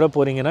 ஃபேமிலியோடு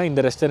போகிறீங்கன்னா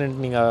இந்த ரெஸ்டாரண்ட்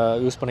நீங்கள்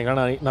யூஸ்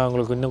பண்ணிக்கலாம். நான்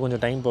உங்களுக்கு இன்னும்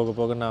கொஞ்சம் டைம்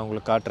போக நான்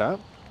உங்களுக்கு காட்டுறேன்.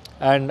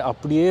 அண்ட்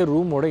அப்படியே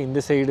ரூமோட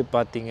இந்த சைடு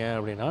பார்த்தீங்க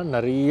அப்படின்னா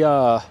நிறையா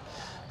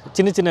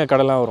சின்ன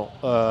கடைலாம் வரும்,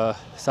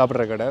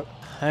 சாப்பிட்ற கடை.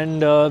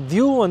 அண்ட்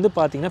வியூ வந்து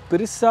பார்த்திங்கன்னா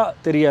பெருசாக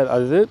தெரியாது.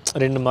 அது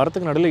 2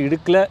 மரத்துக்கு நடுவில்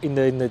இடுக்கில்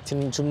இந்த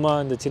சும்மா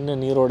இந்த சின்ன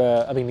நீரோட,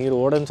 அப்படி நீர்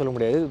ஓடன்னு சொல்ல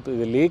முடியாது,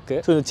 இது லேக்கு.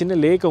 ஸோ இந்த சின்ன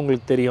லேக்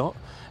உங்களுக்கு தெரியும்.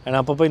 அண்ட்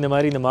அப்பப்போ இந்த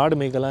மாதிரி இந்த மாடு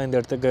மேய்க்கலாம் இந்த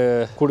இடத்துக்கு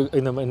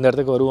இந்த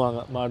இடத்துக்கு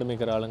வருவாங்க மாடு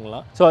மேய்க்கிற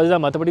ஆளுங்களாம். ஸோ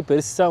அதுதான், மற்றபடி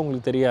பெருசாக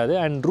உங்களுக்கு தெரியாது.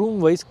 அண்ட் ரூம்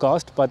வைஸ்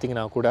காஸ்ட்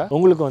பார்த்தீங்கன்னா கூட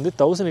உங்களுக்கு வந்து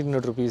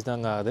 1800 rupees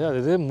தாங்க ஆகுது.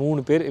 அதாவது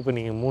 3 பேர், இப்போ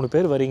நீங்கள் 3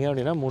 பேர் வரீங்க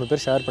அப்படின்னா 3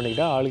 பேர் ஷேர்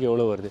பண்ணிக்கிட்டா ஆளுக்கு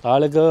எவ்வளோ வருது,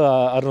 ஆளுக்கு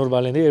 600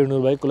 ரூபாயிலேருந்து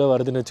 700 ரூபாய்க்குள்ளே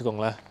வருதுன்னு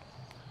வச்சுக்கோங்களேன்.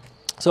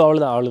 ஸோ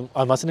அவ்வளோதான்.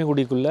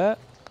 மசனகுடிக்குள்ளே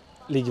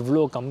லைக்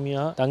இவ்வளோ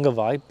கம்மியாக தங்க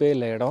வாய்ப்பே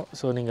இல்லை இடம்.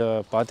 ஸோ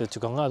நீங்கள் பார்த்து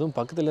வச்சுக்கோங்க. அதுவும்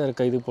பக்கத்தில்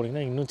இருக்க இது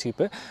போனீங்கன்னா இன்னும்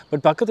சீப்பு.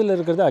 பட் பக்கத்தில்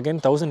இருக்கிறது அகைன்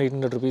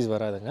 1800 rupees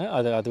வராதுங்க.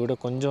 அதை விட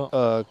கொஞ்சம்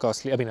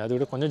காஸ்ட்லி, அதை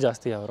விட கொஞ்சம்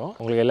ஜாஸ்தியாக வரும்.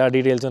 உங்களுக்கு எல்லா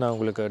டீட்டெயில்ஸும் நான்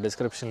உங்களுக்கு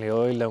டிஸ்கிரிப்ஷன்லையோ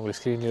இல்லை உங்களுக்கு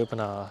ஸ்க்ரீன்லையோ இப்போ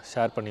நான்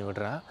ஷேர் பண்ணி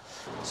விடுறேன்.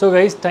 ஸோ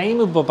கைஸ், டைம்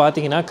இப்போ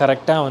பார்த்தீங்கன்னா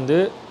கரெக்டாக வந்து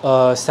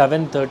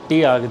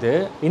 7:30 ஆகுது.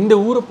 இந்த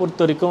ஊரை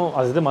பொறுத்த வரைக்கும்,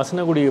 அதாவது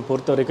மசனகுடியை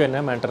பொறுத்த வரைக்கும் என்ன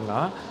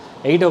மேட்டர்னா,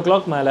 8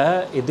 o'clock மேலே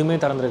எதுவுமே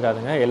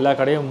திறந்துருக்காதுங்க. எல்லா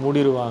கடையும்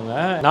மூடிடுவாங்க.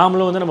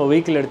 நாமளும் வந்து நம்ம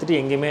வெஹிக்கிள் எடுத்துகிட்டு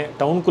எங்கேயுமே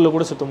டவுனுக்குள்ளே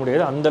கூட சுற்ற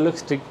முடியாது.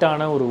 அந்தளவுக்கு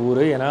ஸ்ட்ரிக்டான ஒரு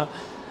ஊர். ஏன்னா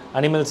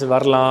அனிமல்ஸ்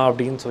வரலாம்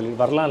அப்படின்னு சொல்லி,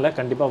 வரலாம் இல்லை,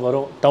 கண்டிப்பாக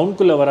வரும்.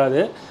 டவுனுக்குள்ளே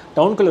வராது.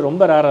 டவுனுக்குள்ளே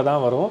ரொம்ப ரேராக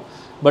தான் வரும்.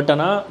 பட்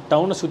ஆனால்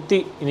டவுனை சுற்றி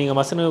நீங்கள்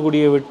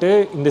மசனகுடியை விட்டு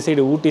இந்த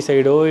சைடு ஊட்டி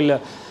சைடோ இல்லை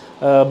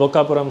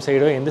பொக்காபுரம்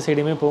சைடோ எந்த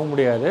சைடுமே போக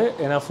முடியாது.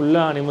 ஏன்னா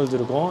ஃபுல்லாக அனிமல்ஸ்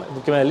இருக்கும்.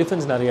 முக்கியமாக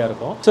எலிஃபென்ட்ஸ் நிறையா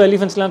இருக்கும். ஸோ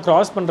எலிஃபென்ட்ஸ்லாம்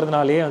க்ராஸ்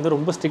பண்ணுறதுனாலே வந்து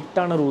ரொம்ப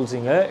ஸ்ட்ரிக்டான ரூல்ஸ்.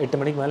 இங்கே 8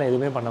 மணிக்கு மேலே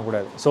எதுவுமே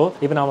பண்ணக்கூடாது. ஸோ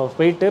இப்போ நம்ம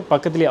போயிட்டு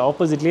பக்கத்துலேயே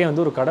ஆப்போசிட்லேயே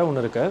வந்து ஒரு கடை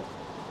ஒன்று இருக்குது.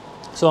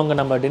 ஸோ அங்கே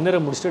நம்ம டின்னரை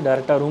முடிச்சுட்டு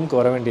டேரெக்டாக ரூமுக்கு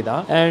வர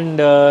வேண்டியதான்.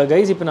 அண்ட்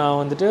கைஸ், இப்போ நான்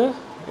வந்துட்டு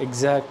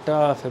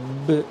எக்ஸாக்டாக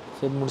ஃபெப்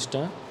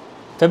முடிச்சிட்டேன்.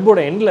 ஃபெப்போட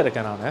எண்டில்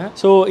இருக்கேன் நான்.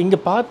 ஸோ இங்கே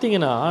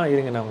பார்த்தீங்கன்னா,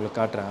 இருங்க நான் உங்களுக்கு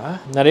காட்டுறேன்.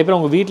 நிறைய பேர்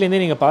உங்கள்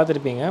வீட்லேருந்தே நீங்கள்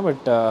பார்த்துருப்பீங்க.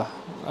 பட்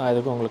நான்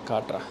இதுக்கு உங்களுக்கு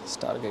காட்டுறேன்.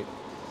 ஸ்டார் கைட்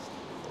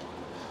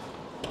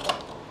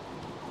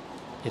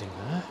இருங்க.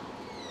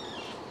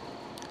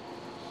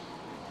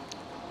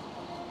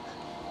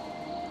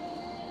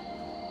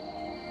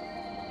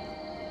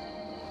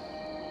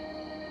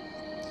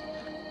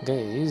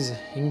 கைஸ்,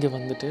 இங்கே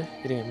வந்துட்டு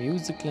இருங்க,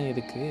 மியூசிக்லாம்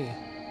எதுக்கு?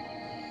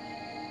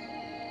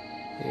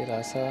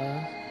 ராசா,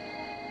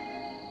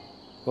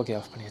 ஓகே,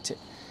 ஆஃப் பண்ணியாச்சு.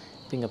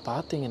 இப்போ இங்கே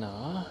பார்த்தீங்கன்னா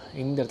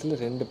இந்த இடத்துல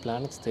 2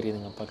 பிளானட்ஸ்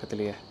தெரியுதுங்க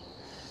பக்கத்துலேயே.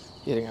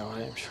 இருங்க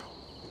ஒரு நிமிஷம்.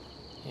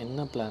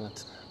 என்ன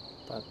பிளானட்ஸ்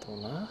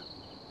பார்த்தோம்னா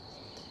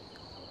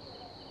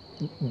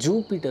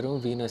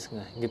ஜூபிட்டரும்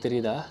வீனஸுங்க. இங்கே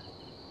தெரியுதா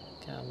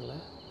கேமில்?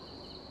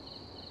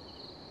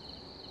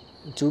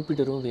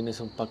 ஜூபிட்டரும்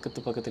வீனஸும்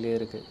பக்கத்துலேயே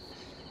இருக்குது.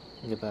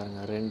 இங்கே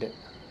பாருங்கள், ரெண்டு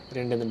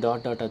இந்த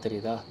டாட்டாக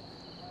தெரியுதா?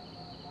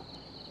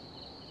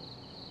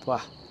 வா,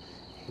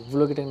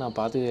 இவ்வளோ கிட்டே நான்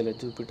பார்த்ததே இல்லை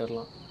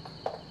ஜூபிட்டர்லாம்.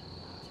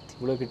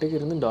 இவ்வளோ கிட்டக்கு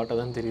இருந்து டாட்டாக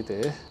தான் தெரியுது.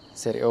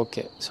 சரி,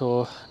 ஓகே. ஸோ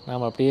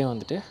நாம் அப்படியே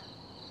வந்துட்டு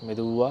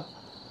மெதுவாக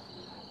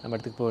நம்ம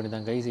இடத்துக்கு போக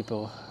வேண்டியதான் கைஸ்.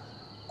 இப்போது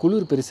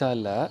குளிர் பெருசாக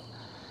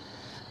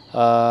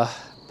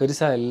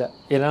இல்லை.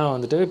 ஏன்னா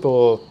வந்துட்டு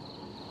இப்போது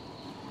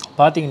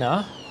பார்த்தீங்கன்னா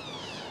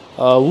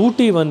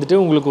ஊட்டி வந்துட்டு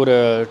உங்களுக்கு ஒரு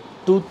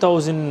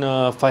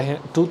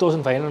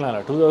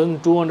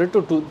 2,200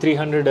 to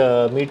 300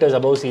 meters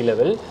above sea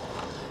level.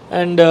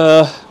 And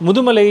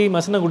Mudumalai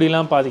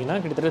மசனகுடிலாம் பார்த்தீங்கன்னா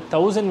கிட்டத்தட்ட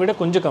 1000 விட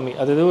கொஞ்சம் கம்மி.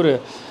 அதாவது ஒரு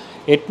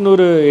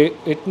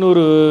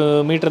 800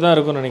 மீட்டர் தான்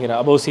இருக்கும்னு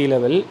நினைக்கிறேன் above sea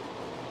level.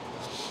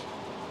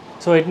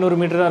 So 800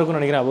 metre தான்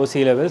இருக்கும்னு நினைக்கிறேன் above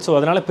sea level. ஸோ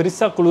அதனால்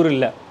பெருசாக குளிர்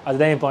இல்லை.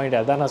 அதுதான் என் பாயிண்ட்.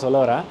 அதுதான் நான் சொல்ல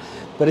வரேன்.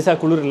 பெருசாக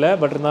குளிர் இல்லை.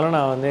 பட் இருந்தாலும்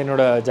நான் வந்து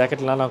என்னோடய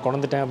ஜாக்கெட்லாம் நான்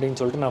கொண்டுட்டேன் அப்படின்னு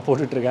சொல்லிட்டு நான்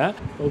போட்டுட்ருக்கேன்.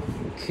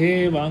 ஓகே,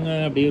 வாங்க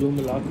அப்படியே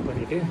ரூமை லாக்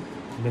பண்ணிவிட்டு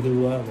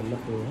மெதுவாக வெளில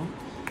போவோம்.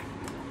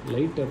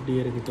 லைட் அப்படியே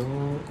இருக்கட்டும்.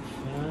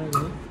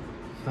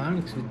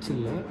 ஃபேனுக்கு ஸ்விட்ச்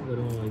இல்லை,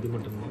 வெறும் இது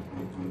மட்டும்தான்.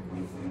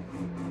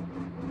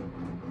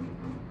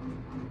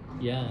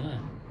 ஏன்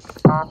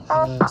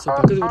ஸோ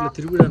பக்கத்து வீட்டில்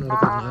திருவிழா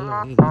நடக்கிறதுனால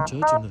வந்து இது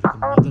சர்ச் ஒன்று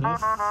இருக்குது. மதர்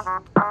ஆஃப்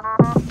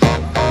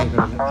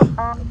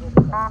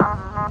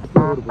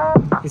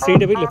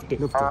ஸ்ட்ரெயிட்டாக போய் லெஃப்ட்.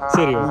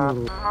 சரி,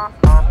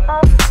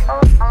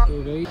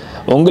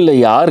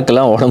 உங்களில்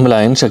யாருக்கெல்லாம் உடம்புல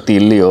அயன் சக்தி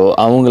இல்லையோ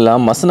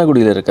அவங்களாம்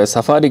மசனகுடியில் இருக்க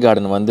சஃபாரி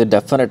கார்டன் வந்து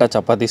டெஃபினட்டாக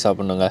சப்பாத்தி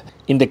சாப்பிட்ணுங்க.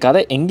 இந்த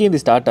கதை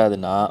எங்கேருந்து ஸ்டார்ட்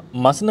ஆகுதுன்னா,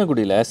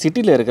 மசனகுடியில்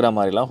சிட்டியில் இருக்கிற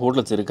மாதிரிலாம்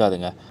ஹோட்டல்ஸ்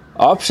இருக்காதுங்க.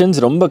 ஆப்ஷன்ஸ்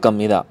ரொம்ப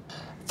கம்மி தான்.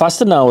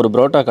 ஃபஸ்ட்டு நான் ஒரு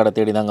புரோட்டா கடை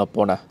தேடி தாங்க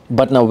போனேன்.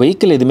 பட் நான்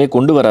வெஹிக்கிள் எதுவுமே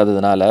கொண்டு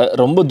வராததுனால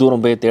ரொம்ப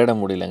தூரம் போய் தேட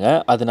முடியலைங்க.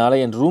 அதனால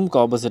என் ரூம்க்கு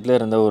ஆப்போசிட்டில்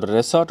இருந்த ஒரு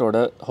ரெசார்ட்டோட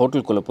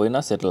ஹோட்டலுக்குள்ளே போய்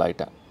நான் செட்டில்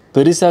ஆகிட்டேன்.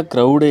 பெருசாக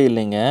க்ரௌடே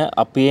இல்லைங்க.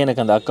 அப்பயே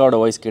எனக்கு அந்த அக்காவோட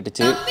வாய்ஸ்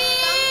கேட்டுச்சு.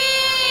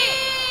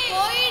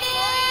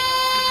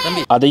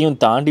 அதையும்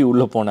தாண்டி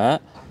உள்ளே போனேன்.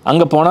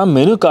 அங்கே போனால்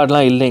மெனு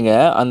கார்டெலாம் இல்லைங்க.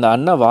 அந்த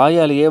அண்ணன்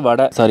வாயாலேயே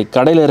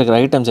கடையில் இருக்கிற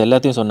ஐட்டம்ஸ்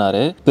எல்லாத்தையும்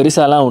சொன்னார்.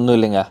 பெருசாலாம் ஒன்றும்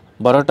இல்லைங்க.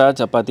 பரோட்டா,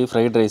 சப்பாத்தி,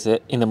 ஃப்ரைட் ரைஸு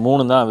இந்த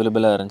 3 தான்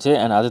அவைலபிளாக இருந்துச்சு.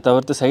 அண்ட் அது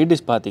தவிர்த்து சைட்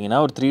டிஷ் பார்த்தீங்கன்னா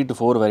ஒரு 3 to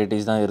 4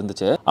 வெரைட்டிஸ் தான்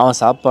இருந்துச்சு. அவன்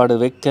சாப்பாடு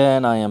வைக்க,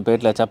 நான் என்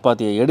பிளேட்டில்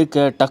சப்பாத்தியை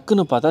எடுக்க,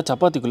 டக்குன்னு பார்த்தா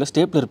சப்பாத்திக்குள்ளே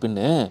ஸ்டேப்லர்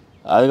பின்னு.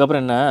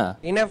 அதுக்கப்புறம் என்ன,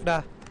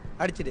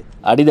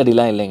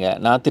 அடிதடிலாம் இல்லைங்க.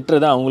 நான்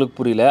திட்டுறது அவங்களுக்கு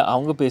புரியல,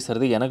 அவங்க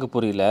பேசுறது எனக்கு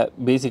புரியல.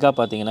 பேசிக்காக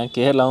பார்த்தீங்கன்னா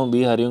கேரளாவும்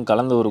பீகாரியும்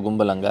கலந்த ஒரு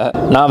கும்பலங்க.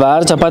 நான்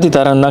வேறு சப்பாத்தி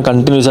தரேன்னு தான்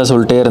கண்டினியூஸாக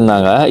சொல்லிட்டே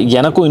இருந்தாங்க.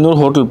 எனக்கும் இன்னொரு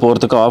ஹோட்டல்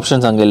போகிறதுக்கு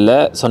ஆப்ஷன்ஸ் அங்கே இல்லை.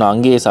 ஸோ நான்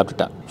அங்கேயே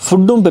சாப்பிட்டுட்டேன்.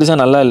 ஃபுட்டும் பெருசாக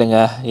நல்லா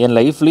இல்லைங்க. என்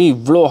லைஃப்லேயும்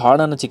இவ்வளோ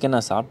ஹார்டான சிக்கன்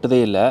நான்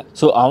சாப்பிட்டதே இல்லை.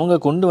 ஸோ அவங்க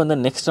கொண்டு வந்த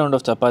நெக்ஸ்ட் ரவுண்ட்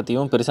ஆஃப்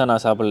சப்பாத்தியும் பெருசாக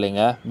நான்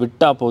சாப்பிட்லைங்க.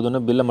 விட்டா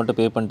போதுன்னு பில்லை மட்டும்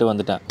பே பண்ணிட்டு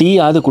வந்துட்டேன். டீ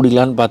ஆது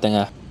குடிக்கலான்னு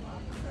பார்த்தேங்க.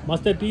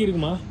 மாஸ்டர் டீ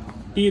இருக்குமா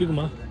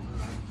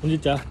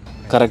முடிஞ்சிச்சா?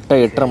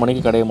 கரெக்டாக 8:30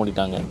 மணிக்கு கடையை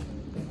மூடிட்டாங்க.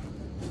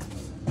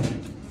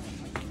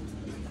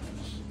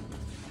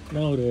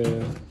 நான் ஒரு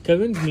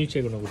கெவின்ஸ் மில்க்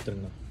ஷேக் ஒன்று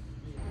கொடுத்துருங்க.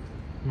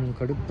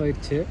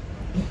 கடுப்பாயிடுச்சு.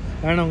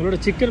 ஆனால் அவங்களோட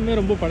சிக்கனுமே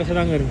ரொம்ப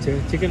பழசதாங்க இருந்துச்சு.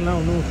 சிக்கன்லாம்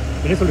ஒன்றும்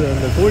என்ன சொல்கிறது,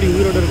 அந்த கோழி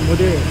உயிரோடு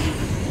இருக்கும்போது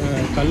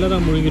கல்லை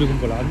தான்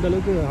முழுங்கிருக்கும் போல்,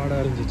 அந்தளவுக்கு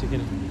ஹார்டாக இருந்துச்சு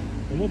சிக்கன்.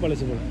 ரொம்ப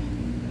பழசு போல்.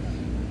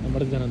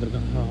 மடக்கு தானே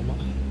வந்திருக்காங்க.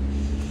 ஆமாம்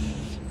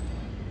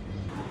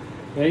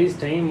ரைஸ்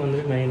டைம்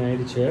வந்துட்டு 9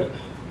 ஆயிடுச்சு.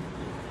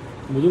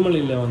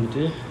 முதுமலையில்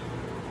வந்துட்டு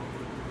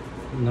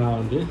நான்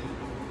வந்து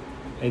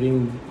I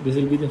think this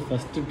will be the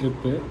first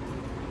trip.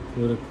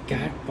 ஒரு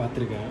கேட்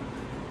பார்த்துருக்கேன்,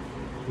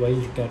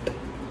 வைல்ட் கேட்.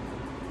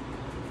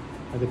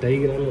 அது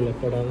டைகரால்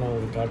லெப்பர்டான்னு நான்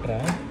உங்களுக்கு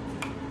காட்டுறேன்.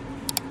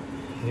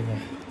 சரிங்க,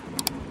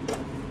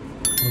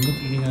 ரொம்ப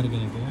க்ளீனிங்காக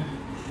இருக்குது எனக்கு.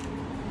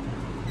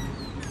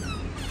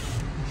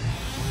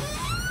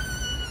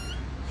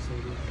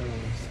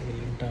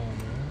 சைலண்ட்டாக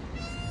வாங்க.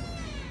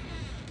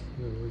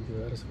 இது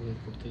வேறு சொல்லி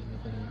கொடுத்துருங்க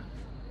பாருங்க.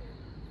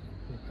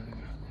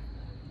 பாருங்க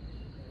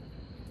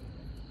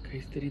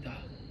கைஸ் தெரியுதா?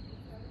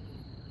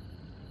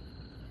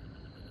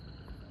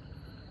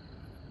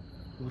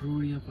 ஒரு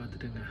வழியாக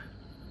பார்த்துட்டேங்க.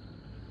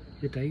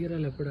 இது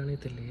டைகராக லெப்பர்டானே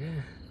தெரியலையே.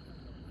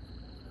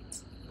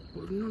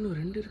 இன்னொன்று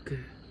 2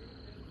 இருக்குது.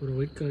 ஒரு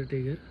ஒயிட் கலர்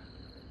டைகர்,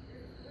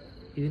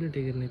 இது என்ன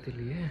டைகர்னே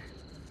தெரியலையே.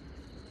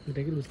 இந்த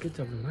டைகர் பிஸ்கெட்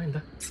சாப்பிடுமா?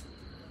 இந்தா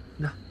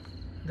இந்தா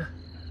இந்தா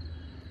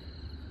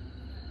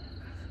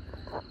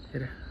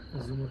சரி,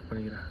 ஜூம் அவுட்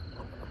பண்ணிக்கிறேன்.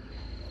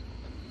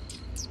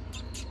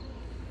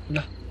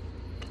 இந்தா.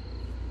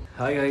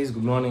 Hi guys,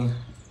 good morning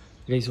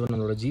guys.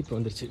 நம்மளோட ஜீப்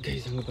வந்துருச்சு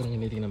கைஸ். அங்கே பாருங்க,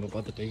 நேற்றுக்கு நம்ம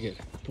பார்த்த டைகர்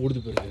போடுது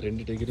பாருங்க.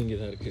 2 டைகர் இங்கே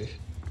தான் இருக்குது.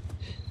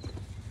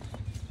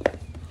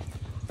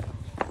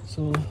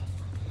 ஸோ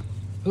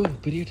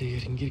பெரிய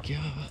டைகர் இங்கே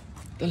இருக்கியா?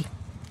 தல்.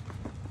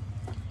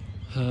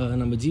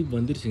 நம்ம ஜீப்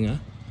வந்துருச்சுங்க.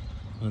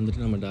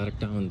 வந்துட்டு நம்ம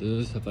டேரெக்டாக வந்து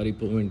சஃபாரி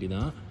போக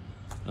வேண்டியதான்.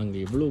 அங்கே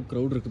எவ்வளோ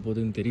க்ரௌட் இருக்க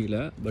போகுதுன்னு தெரியல,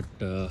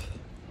 பட்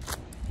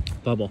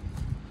பார்ப்போம்.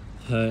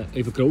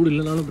 இப்போ க்ரௌட்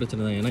இல்லைனாலும்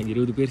பிரச்சனை தான், ஏன்னா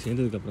 20 பேர்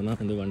சேர்ந்ததுக்கப்புறம்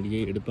தான் வந்து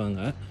வண்டியே எடுப்பாங்க.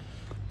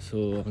 ஸோ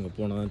அங்கே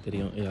போனால் தான்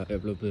தெரியும் யார்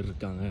எவ்வளோ பேர்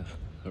இருக்காங்க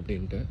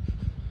அப்படின்ட்டு.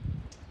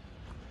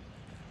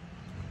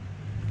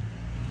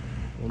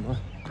 ஆமா,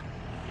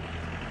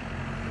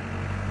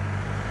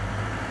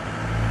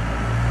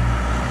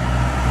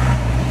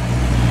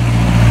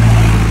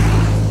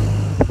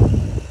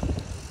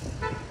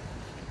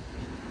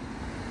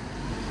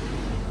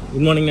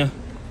 குட் மார்னிங்ண்ணா.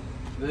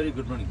 Very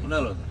good morning.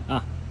 முன்னாள்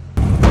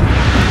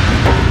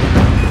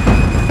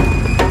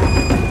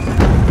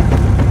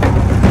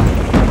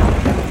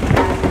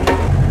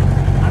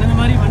அந்த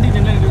மாதிரி வண்டி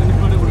என்ன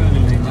நிப்பாடக்கூடாது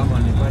இல்லை?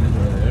 ஆமாம், நிப்பாட்டு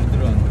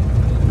எடுத்துருவாங்க,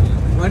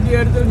 வண்டி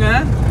எடுத்துருங்க.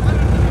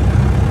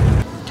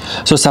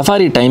 ஸோ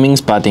சஃபாரி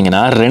டைமிங்ஸ்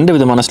பார்த்தீங்கன்னா 2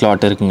 விதமான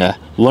ஸ்லாட் இருக்குங்க.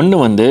 ஒன்று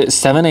வந்து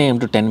 7 AM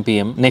to 10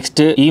 PM,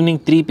 next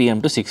evening 3 PM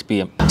to 6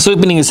 PM. So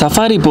இப்போ நீங்கள்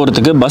சஃபாரி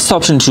போகிறதுக்கு பஸ்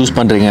ஆப்ஷன் சூஸ்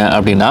பண்ணுறீங்க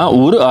அப்படின்னா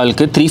ஒரு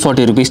ஆளுக்கு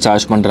 340 rupees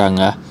சார்ஜ்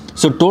பண்ணுறாங்க.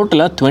 ஸோ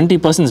டோட்டலாக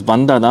 20%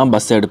 வந்தால் தான்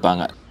பஸ்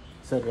எடுப்பாங்க.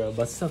 சார்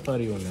பஸ்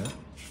சஃபாரி ஒன்று.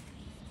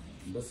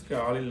 பஸ்க்கு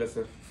ஆள் இல்லை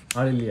சார்.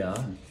 ஆள் இல்லையா?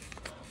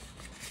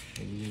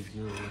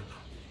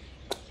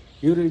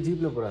 இவர்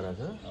ஜீப்பில் போகிறாரா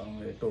சார்?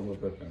 அவங்க 8-9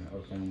 பேர் இருக்காங்க.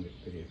 அவர் ஃபேமிலி,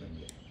 பெரிய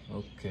ஃபேமிலி.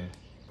 ஓகே.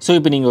 ஸோ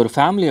இப்போ நீங்கள் ஒரு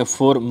ஃபேமிலி ஆஃப்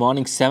 4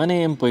 மார்னிங் 7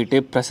 AM போயிட்டு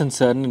ப்ரெசன்ட்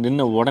சார்னு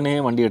நின்று உடனே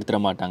வண்டி எடுத்துட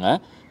மாட்டாங்க.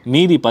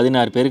 மீதி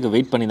 16 பேருக்கு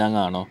வெயிட் பண்ணி தாங்க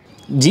ஆனோம்.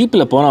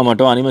 ஜீப்பில் போனால்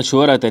மட்டும் அனிமல்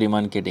ஷுவராக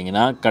தெரியுமான்னு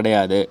கேட்டிங்கன்னா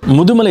கிடையாது.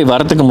 முதுமலை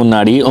வரத்துக்கு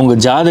முன்னாடி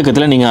உங்கள்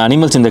ஜாதகத்தில் நீங்கள்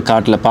அனிமல்ஸ் இந்த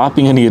காட்டில்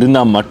பார்ப்பீங்கன்னு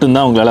இருந்தால்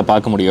மட்டும்தான் உங்களால்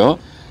பார்க்க முடியும்.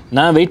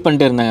 நான் வெயிட்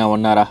பண்ணிட்டு இருந்தேங்க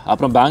 1 hour.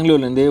 அப்புறம்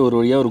பெங்களூர்லேருந்தே ஒரு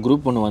வழியாக ஒரு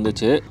குரூப் ஒன்று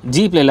வந்துச்சு.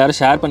 ஜீப்பில் எல்லோரும்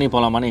ஷேர் பண்ணி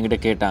போகலாமான்னு என்கிட்ட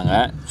கேட்டாங்க.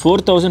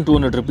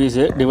 4200 rupees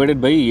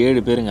டிவைடட் பை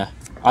 7 பேருங்க.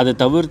 அதை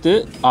தவிர்த்து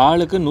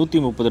ஆளுக்கு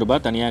 130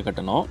 ரூபாய் தனியாக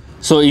கட்டணும்.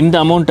 ஸோ இந்த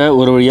அமௌண்ட்டை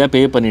ஒரு வழியாக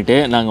பே பண்ணிவிட்டு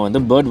நாங்கள்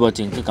வந்து பேர்ட்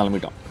வாட்சிங்க்கு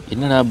கிளம்பிட்டோம்.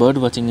 என்னடா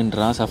பேர்ட்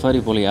வாட்சிங்கிறான்,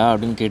 சஃபாரி போலையா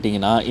அப்படின்னு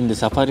கேட்டிங்கன்னா, இந்த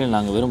சஃபாரியில்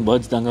நாங்கள் வெறும்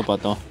பேர்ட்ஸ் தாங்க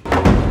பார்த்தோம்.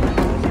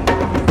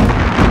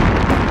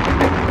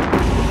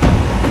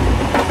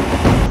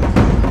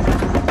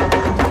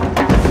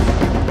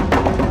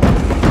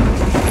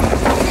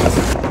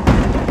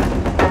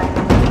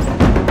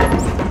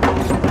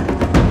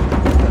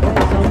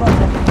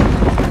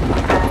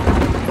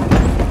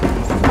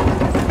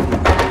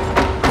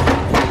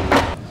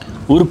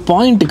 ஒரு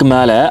பாயிண்ட்டுக்கு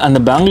மேலே அந்த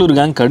பெங்களூர்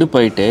கேங்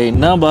கடுப்பாயிட்டு,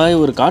 என்ன பாய்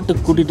ஒரு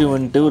காட்டுக்கு கூட்டிகிட்டு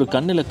வந்துட்டு ஒரு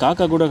கண்ணில்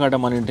காக்கா கூட காட்ட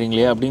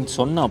மாட்டேன்றீங்களே அப்படின்னு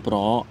சொன்ன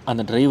அப்புறம்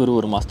அந்த டிரைவர்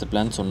ஒரு மாஸ்டர்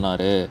பிளான்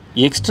சொன்னார்.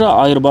 எக்ஸ்ட்ரா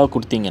 1000 ரூபாய்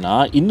கொடுத்தீங்கன்னா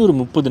இன்னொரு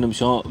 30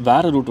 நிமிஷம்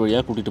வேறு ரூட்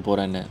வழியாக கூட்டிகிட்டு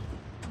போகிறேன்னு.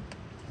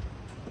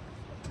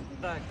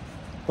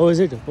 Oh, is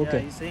it? Okay.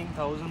 Yeah, he's saying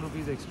 1000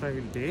 rupees extra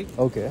will take.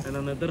 Okay. And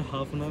another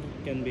half an hour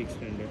can be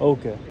extended.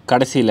 Okay.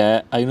 கடைசியில்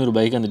 500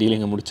 ரூபாய்க்கு அந்த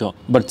டீலிங்கை முடித்தோம்.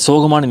 பட்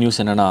சோகமான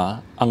நியூஸ் என்னென்னா,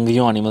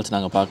 அங்கேயும் அனிமல்ஸ்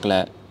நாங்கள் பார்க்கல.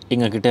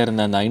 எங்ககிட்ட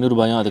இருந்த அந்த 500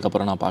 ரூபாயும்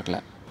அதுக்கப்புறம் நான் பார்க்கல.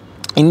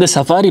 இந்த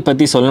சஃபாரி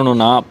பற்றி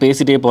சொல்லணுன்னா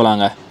பேசிகிட்டே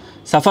போகலாங்க.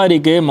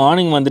 சஃபாரிக்கு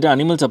மார்னிங் வந்துட்டு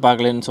அனிமல்ஸை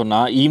பார்க்கலன்னு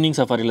சொன்னால் ஈவினிங்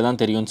சஃபாரியில் தான்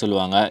தெரியும்னு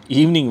சொல்லுவாங்க.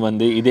 ஈவினிங்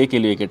வந்து இதே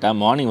கேள்வியை கேட்டால்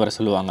மார்னிங் வர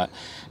சொல்லுவாங்க.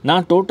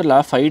 நான்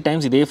டோட்டலாக 5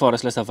 times இதே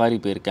ஃபாரஸ்ட்டில் சஃபாரி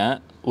போயிருக்கேன்.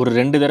 ஒரு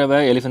 2 தடவை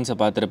எலிஃபென்ட்ஸை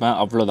பார்த்துருப்பேன்,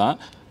 அவ்வளோதான்.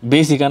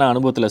 பேசிக்கான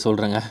அனுபவத்தில்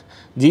சொல்கிறேங்க.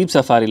 ஜீப்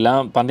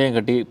சஃபாரிலாம் பந்தயம்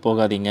கட்டி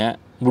போகாதீங்க.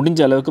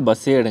 முடிஞ்ச அளவுக்கு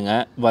பஸ்ஸே எடுங்க.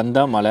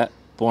 வந்தால் மழை,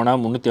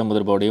 போனால்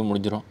 350 ரூபாயோடையும்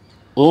முடிஞ்சிடும்.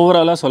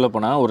 ஓவராலாக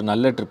சொல்லப்போனால் ஒரு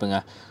நல்ல ட்ரிப்புங்க.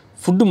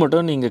 ஃபுட்டு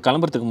மட்டும் நீங்கள்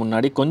கிளம்புறதுக்கு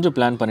முன்னாடி கொஞ்சம்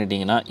பிளான்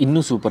பண்ணிட்டீங்கன்னா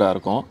இன்னும் சூப்பராக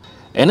இருக்கும்.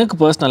 எனக்கு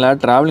பர்சனலாக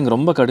ட்ராவலிங்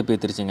ரொம்ப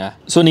கடுப்பேற்றிருச்சுங்க.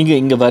 ஸோ நீங்கள்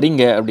இங்கே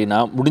வரீங்க அப்படின்னா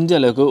முடிஞ்ச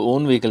அளவுக்கு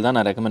ஓன் வெஹிக்கிள் தான்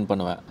நான் ரெக்கமெண்ட்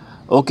பண்ணுவேன்.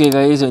 ஓகே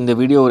கைஸ், இந்த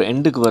வீடியோ ஒரு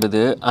எண்டுக்கு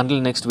வருது.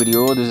 Until next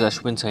video, this is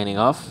Ashwin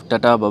signing off.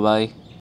 Tata, bye bye.